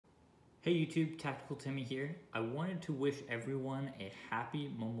Hey YouTube, Tactical Timmy here. I wanted to wish everyone a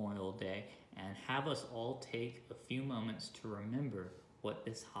happy Memorial Day and have us all take a few moments to remember what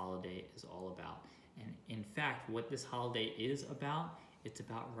this holiday is all about. And in fact, what this holiday is about, it's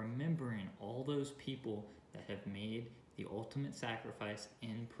about remembering all those people that have made the ultimate sacrifice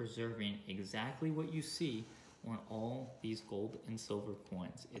in preserving exactly what you see on all these gold and silver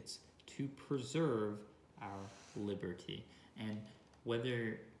coins. It's to preserve our liberty. And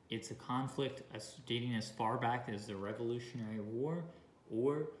whether it's a conflict dating as far back as the Revolutionary War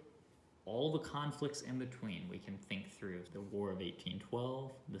or all the conflicts in between we can think through. The War of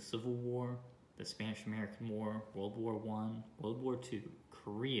 1812, the Civil War, the Spanish-American War, World War I, World War II,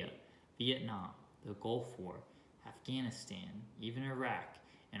 Korea, Vietnam, the Gulf War, Afghanistan, even Iraq,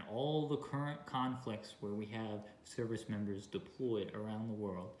 and all the current conflicts where we have service members deployed around the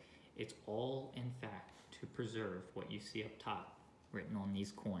world. It's all, in fact, to preserve what you see up top written on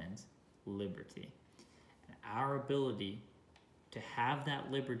these coins, liberty. And our ability to have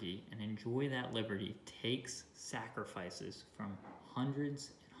that liberty and enjoy that liberty takes sacrifices from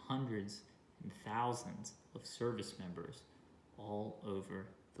hundreds and hundreds and thousands of service members all over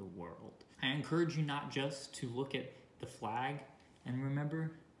the world. I encourage you not just to look at the flag and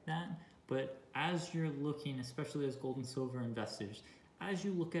remember that, but as you're looking, especially as gold and silver investors, as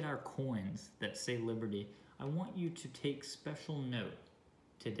you look at our coins that say liberty, I want you to take special note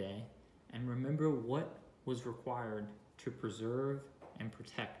today and remember what was required to preserve and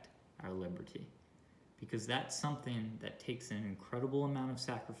protect our liberty. Because that's something that takes an incredible amount of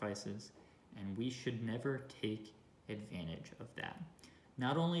sacrifices, and we should never take advantage of that.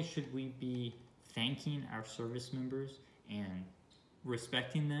 Not only should we be thanking our service members and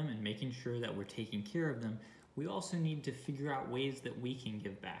respecting them and making sure that we're taking care of them, we also need to figure out ways that we can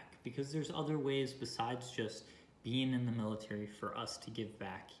give back, because there's other ways besides just being in the military for us to give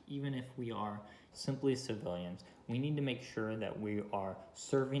back. Even if we are simply civilians, we need to make sure that we are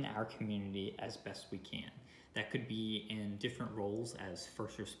serving our community as best we can. That could be in different roles as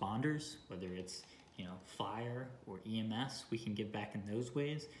first responders, whether it's fire or EMS, we can give back in those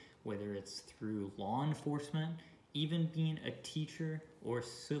ways, whether it's through law enforcement, even being a teacher or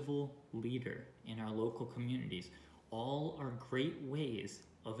civil leader in our local communities. All are great ways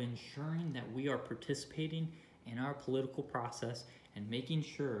of ensuring that we are participating in our political process and making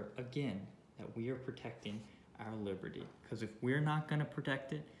sure, again, that we are protecting our liberty. Because if we're not going to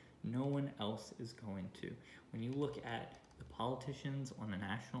protect it, no one else is going to. When you look at the politicians on the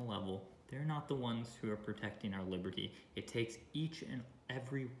national level, they're not the ones who are protecting our liberty. It takes each and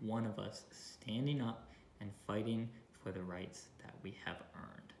every one of us standing up and fighting for the rights that we have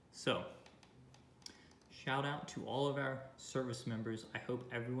earned. So, shout out to all of our service members. I hope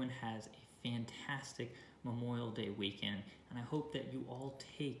everyone has a fantastic Memorial Day weekend, and I hope that you all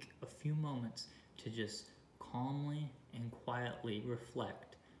take a few moments to just calmly and quietly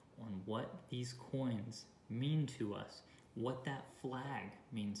reflect on what these coins mean to us, what that flag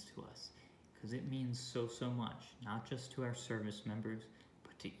means to us, because it means so much, not just to our service members,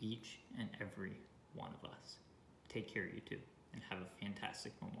 but to each and every one of us. Take care, you two, and have a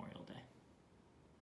fantastic Memorial Day.